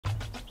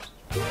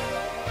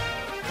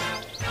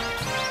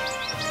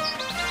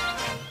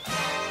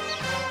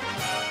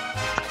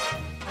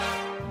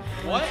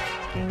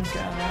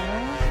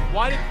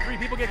Why did 3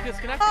 people get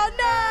disconnected? Oh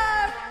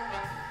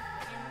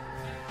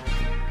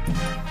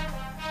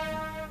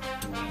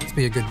no! Let's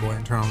be a good boy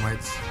and turn on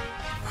lights.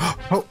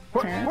 Oh,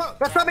 whoa,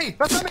 that's not me!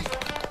 That's not me!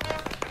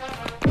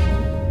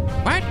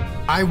 What?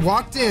 I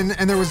walked in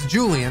and there was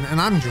Julien, and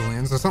I'm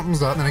Julien, so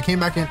something's up. And I came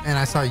back in and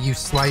I saw you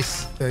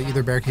slice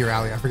either Bearki or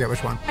Ali. I forget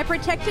which one. I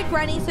protected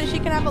Granny so she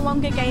can have a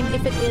longer game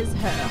if it is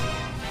her.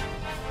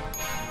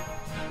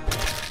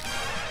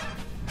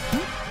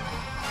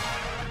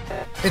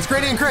 It's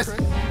Granny and Chris.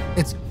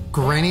 It's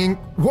Granny and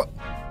what?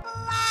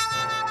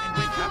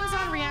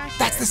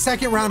 That's the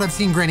second round I've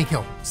seen Granny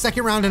kill.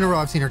 Second round in a row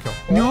I've seen her kill.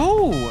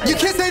 No. You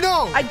can't say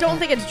no. I don't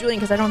think it's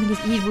Julien because I don't think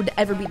he would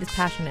ever be this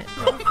passionate.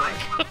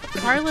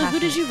 Carla, who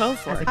did you vote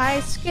for? I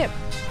skipped.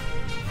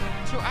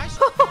 So I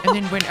and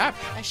then went up.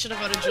 I should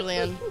have voted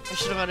Julien. I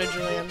should have voted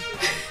Julien.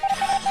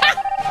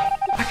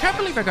 I can't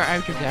believe I got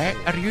out of that.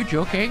 Are you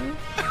joking?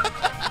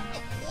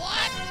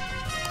 What?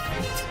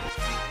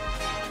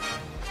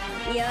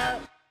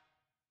 Yep.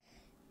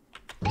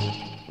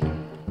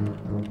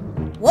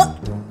 What?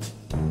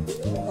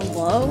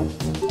 Hello?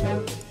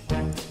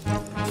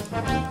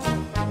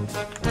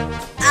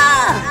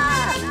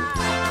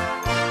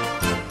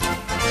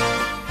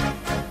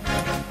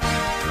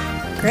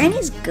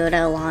 Granny's good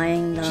at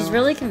lying, though. She's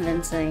really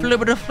convincing.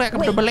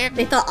 Wait,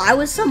 they thought I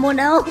was someone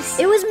else?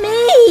 It was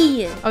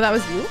me! Oh, that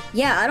was you?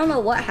 Yeah, I don't know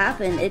what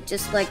happened. It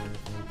just, like,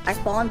 I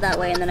spawned that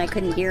way and then I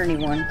couldn't hear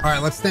anyone. All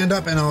right, let's stand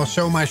up and I'll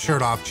show my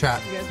shirt off,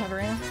 chat. You guys have a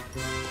ring?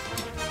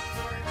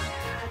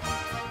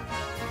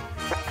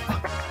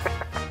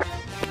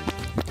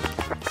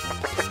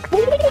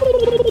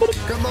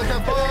 Good luck,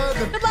 have fun!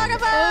 Good luck,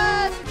 have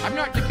fun! I'm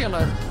not the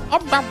killer.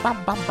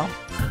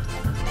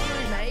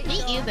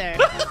 Me either.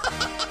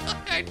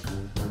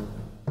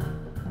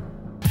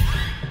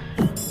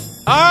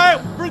 Alright,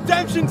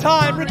 redemption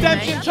time!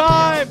 Redemption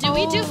time! Do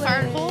we do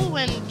fart hole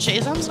when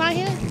Jason's not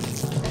here?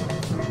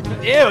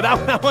 Ew,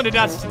 that one did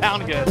not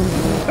sound good.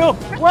 Oh,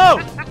 whoa!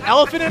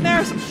 Elephant in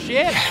there? Some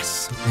shit?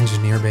 Yes!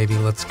 Engineer, baby,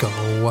 let's go.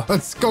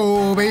 Let's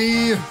go,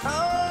 baby!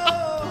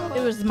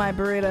 It was my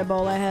burrito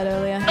bowl I had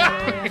earlier.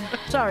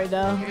 Sorry,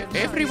 though.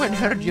 Everyone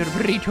heard your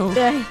burrito.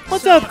 Yeah.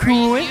 What's up, Do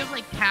Kooly? you have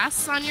like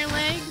casts on your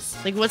legs?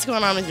 Like what's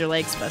going on with your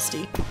legs,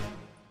 bestie?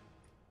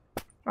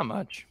 Not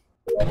much.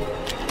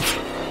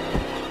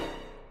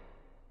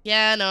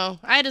 Yeah, no,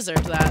 I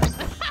deserved that.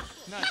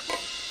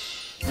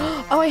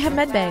 Oh, I have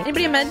medbay.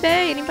 Anybody a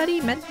medbay? Anybody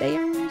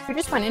medbayers? Who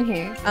just went in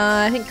here?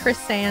 I think Chris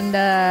and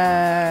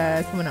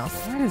someone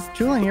else. What is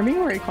Julien? You're being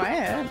very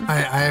quiet.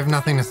 I have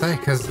nothing to say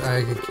because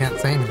I can't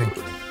say anything.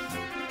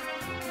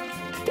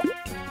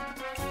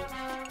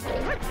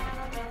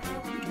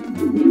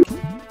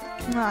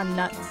 Oh,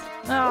 nuts.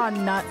 Oh,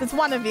 nuts. It's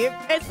one of you.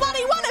 It's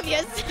bloody one of you.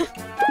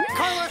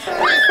 Carla,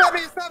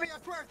 stop me, I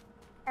swear.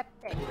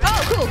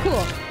 Oh,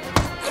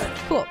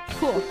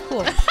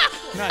 cool.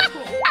 Nice.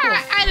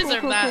 I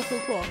deserve that.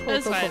 Cool.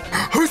 That's fine.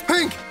 Who's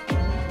pink?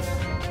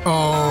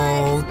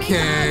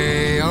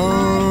 Okay.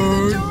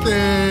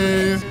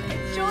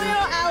 Julien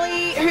or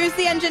Ali, who's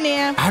the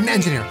engineer? I'm the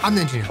engineer.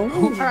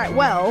 All right,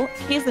 well,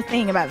 here's the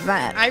thing about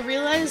that. I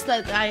realized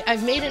that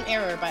I've made an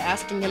error by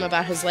asking him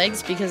about his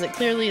legs because it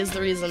clearly is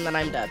the reason that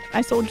I'm dead.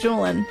 I saw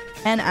Julien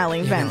and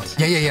Ali vent.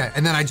 Yeah.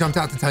 And then I jumped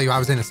out to tell you I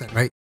was innocent,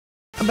 right?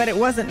 But it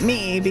wasn't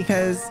me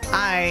because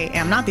I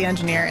am not the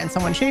engineer and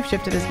someone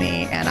shapeshifted as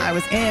me and I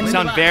was in. You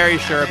sound very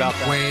sure about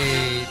that.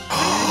 Wait.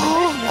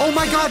 Oh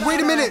my God, wait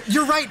a minute.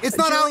 You're right. It's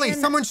not Ali.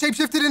 Someone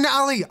shapeshifted into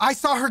Ali. I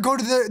saw her go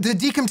to the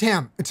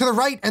𝐒𝐿𝐷𝐶𝐿 to the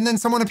right and then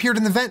someone appeared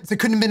in the vents. It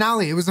couldn't have been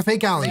Ali. It was a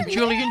fake Ali.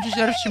 Julien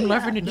deserves some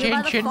love and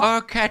attention.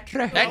 Oh,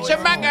 Catra. That's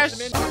among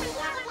us.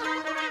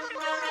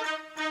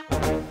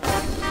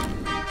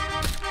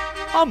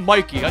 I'm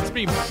Mikey. That's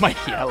me,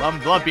 Mikey. I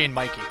love being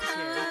Mikey.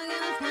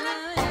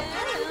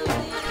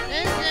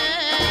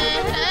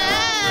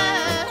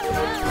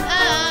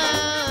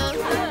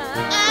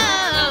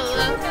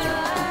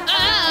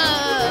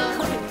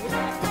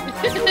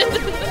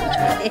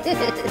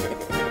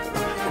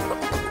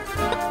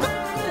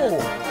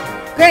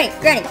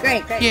 Granny.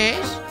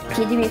 Yes?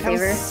 Can you do me a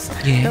favor? Yes.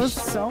 That was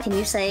so. Can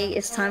you say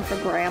it's time for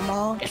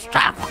Grandma? It's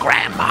time for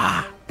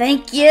Grandma.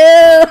 Thank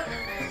you!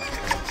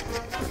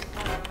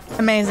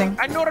 Amazing.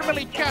 I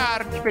normally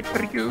charge, but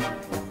for you.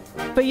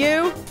 For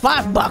you,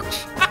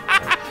 $5.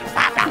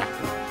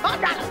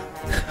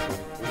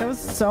 There was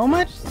so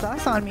much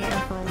sus on me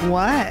and for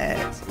what?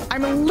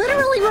 I'm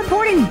literally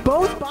reporting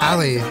both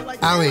bodies.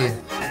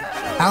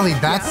 Ali,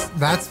 that's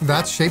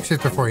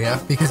shapeshifter for you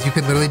because you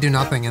could literally do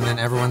nothing and then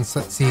everyone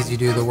sees you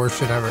do the worst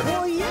shit ever.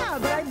 Well, yeah,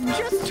 but I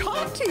just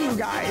talked to you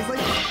guys.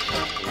 Like,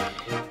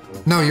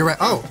 no, you're right.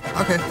 Oh,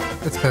 okay.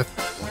 It's Piff.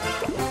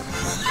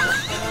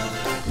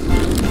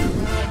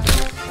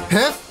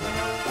 Piff?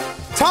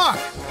 Talk!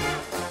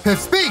 Piff,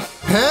 speak!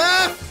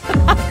 Piff!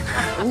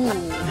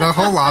 The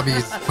whole lobby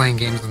is playing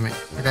games with me,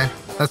 okay?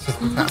 That's just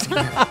what's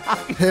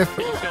happening here.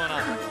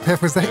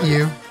 Piff, was that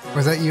you?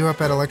 Was that you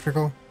up at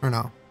electrical? Or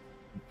no?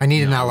 I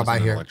need an alibi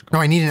here. No,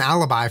 I need an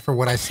alibi for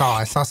what I saw.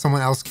 I saw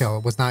someone else kill.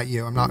 It was not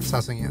you. I'm not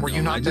sussing you. Were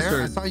you not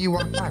there? I saw you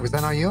walk by. Was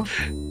that not you?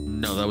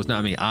 no, that was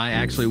not me. I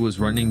actually was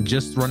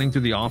just running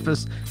through the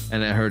office,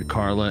 and I heard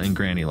Carla and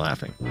Granny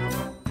laughing.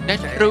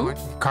 That's true.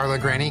 Carla,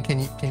 Granny, can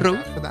you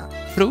True. for that?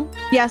 True.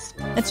 Yes,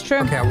 it's true.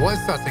 Okay, I was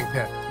sussing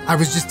Piff. I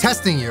was just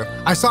testing you.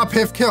 I saw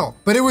Piff kill,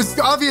 but it was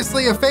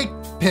obviously a fake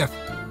Piff.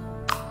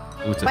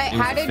 Wait,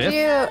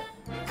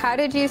 how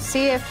did you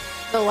see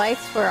if the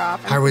lights were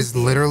off? I was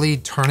literally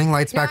turning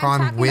lights back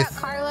on with.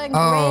 Carla and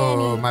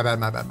Oh, Granny.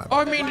 my bad.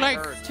 I mean, like,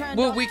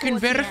 well, we can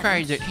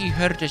verify that he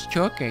heard us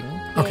choking.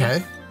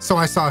 Okay, so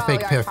I saw a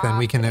fake Piff. Then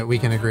we can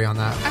agree on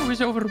that. I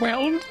was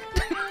overwhelmed.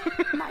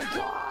 My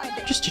God.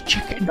 Just a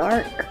chicken.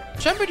 Dark.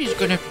 Somebody's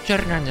gonna have to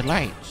turn on the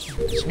lights.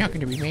 It's not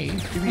gonna be me.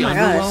 Oh my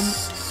gosh,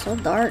 so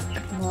dark.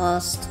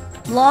 Lost.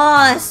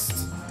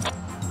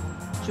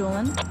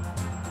 Julien,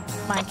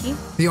 Mikey.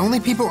 The only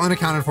people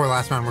unaccounted for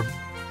last round were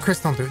Chris.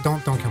 Don't do it.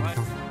 Don't kill me.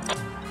 Don't.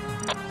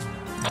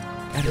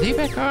 Are they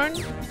back on?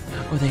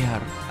 Oh, they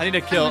are. I need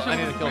to kill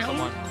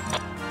someone.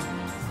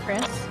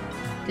 Chris,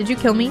 did you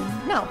kill me?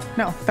 No,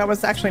 that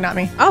was actually not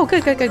me. Oh,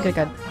 good.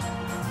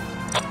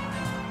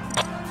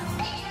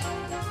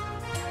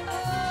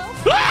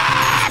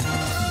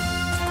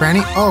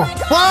 Granny. Oh.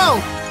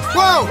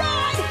 Whoa!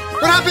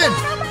 What happened?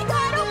 Oh my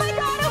God.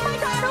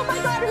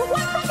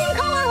 What fucking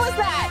color was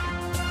that?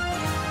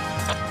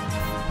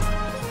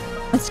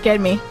 That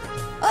scared me.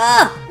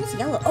 It's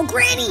yellow. Oh,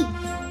 Granny.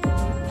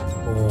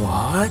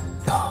 What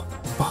the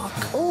fuck?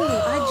 Oh,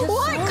 I just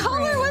What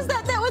color was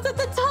that? That was at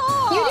the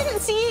top. You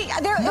didn't see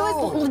there. It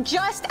was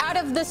just out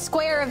of the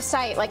square of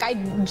sight. Like I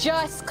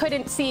just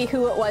couldn't see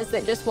who it was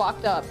that just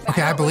walked up.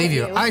 Okay, I believe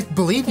you. I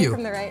believe you.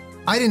 From the right.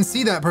 I didn't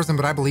see that person,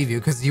 but I believe you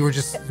because you were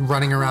just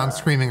running around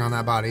screaming on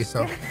that body.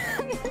 So.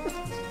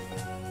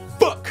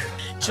 Fuck.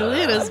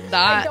 Julien is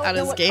not on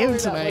his game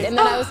tonight. And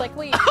then I was like,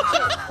 wait.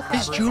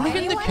 Is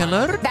Julien the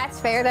killer? That's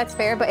fair.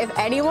 But if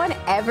anyone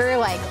ever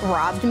like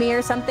robbed me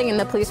or something and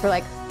the police were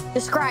like,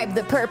 describe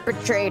the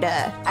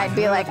perpetrator, I'd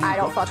be like, I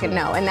don't fucking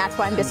know. And that's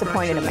why I'm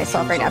disappointed in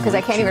myself right now because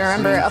I can't even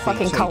remember a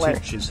fucking color.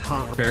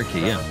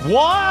 Bearki, yeah.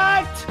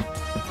 What?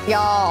 Yo.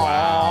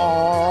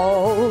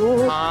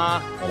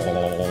 Wow.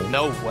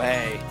 No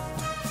way.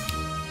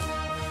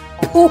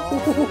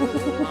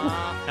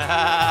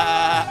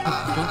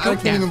 I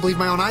can't even believe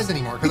my own eyes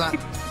anymore because I.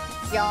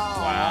 Yo.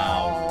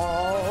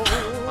 Wow.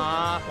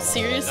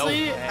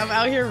 Seriously? I'm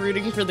out here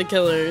rooting for the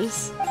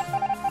killers.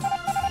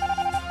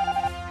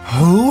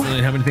 Who?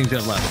 How many things do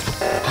you have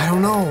left? I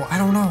don't know.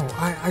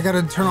 I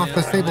gotta turn off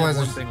the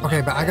stabilizers.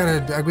 Okay,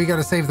 but we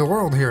gotta save the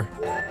world here.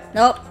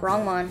 Nope,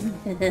 wrong one.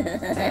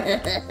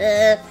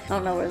 I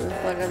don't know what the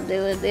fuck I'm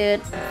doing,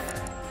 dude.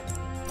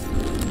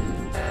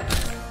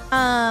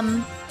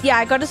 Yeah,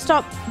 I gotta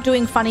stop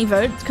doing funny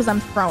votes because I'm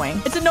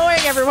throwing. It's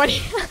annoying,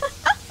 everybody.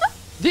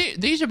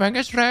 These Among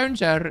Us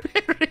rounds are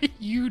very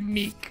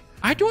unique.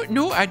 I don't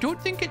know. I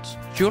don't think it's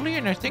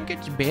Julien. I think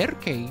it's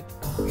Bearki.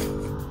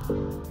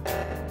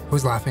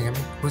 Who's laughing at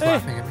me? Who's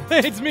laughing at me?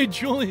 Hey, it's me,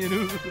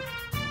 Julien.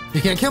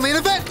 You can't kill me in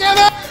a vet, damn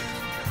it!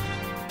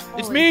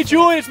 It's me,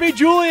 Julien.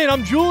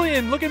 I'm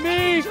Julien. Look at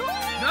me.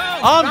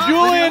 I'm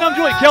Julien.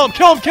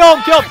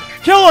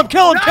 Kill him.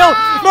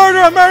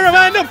 Murder him.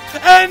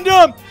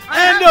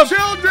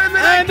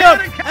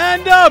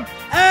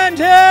 End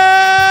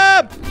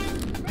him.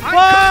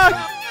 Fuck!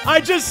 I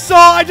just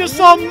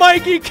saw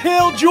Mikey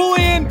kill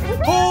Julien.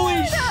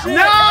 Holy shit!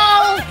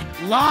 No!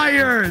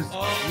 Liars!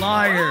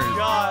 Liars!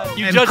 God.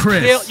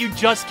 You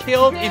just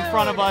killed in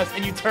front of us,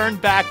 and you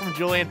turned back from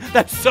Julien.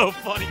 That's so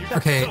funny.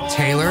 Okay,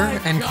 Taylor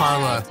and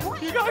Carla.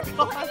 You got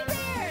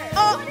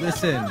caught.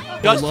 Listen.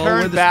 Just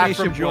turn back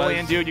from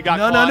Julien, dude. You got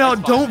caught. No.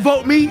 Don't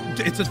vote me.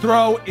 It's a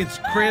throw. It's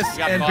Chris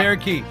and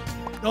Bearki.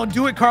 Don't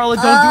do it, Carla.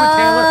 Don't do it,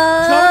 Taylor.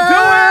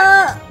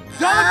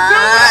 Don't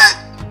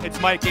do it. It's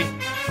Mikey.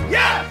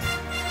 Yes!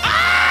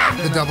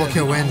 The double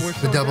kill wins.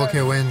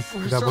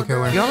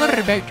 Y'all are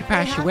about to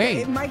pass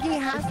away. Mikey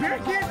has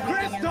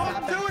Chris,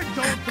 don't do it.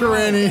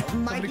 Granny.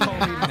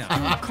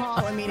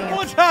 call a meeting.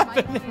 What's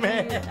happening,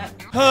 man?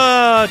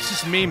 It's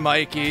just me,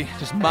 Mikey.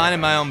 Just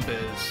minding my own biz.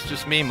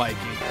 Just me, Mikey.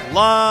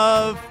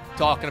 Love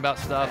talking about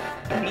stuff.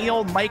 Me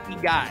old Mikey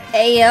guy.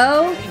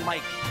 Ayo. Me,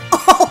 Mikey.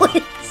 Oh,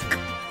 it's...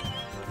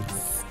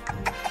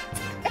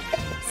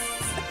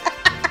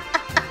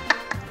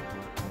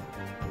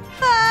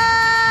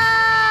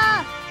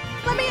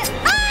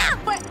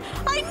 But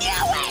I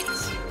knew it!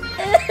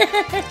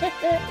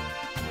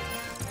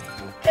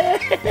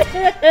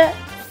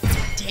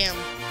 Damn.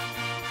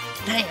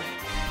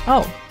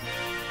 Oh.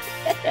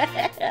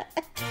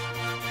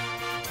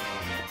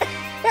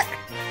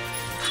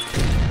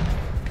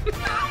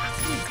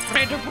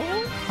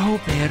 Incredible. Oh,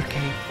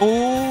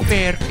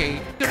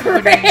 Bearki.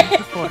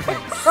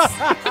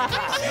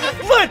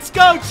 Let's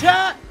go,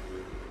 chat.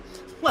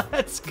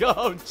 Let's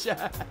go,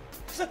 chat.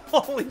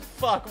 Holy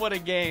fuck, what a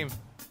game.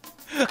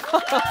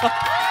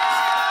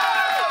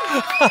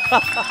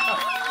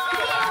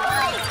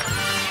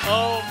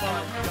 Oh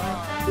my god.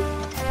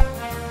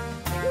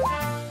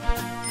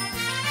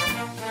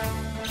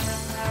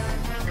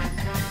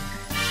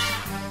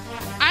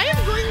 I am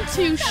going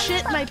to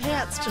shit my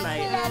pants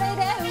tonight.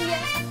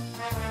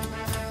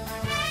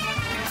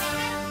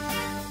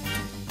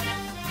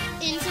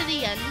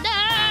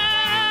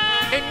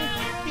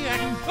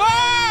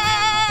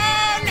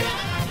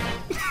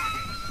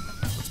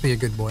 Let's be a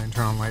good boy and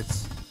turn on lights.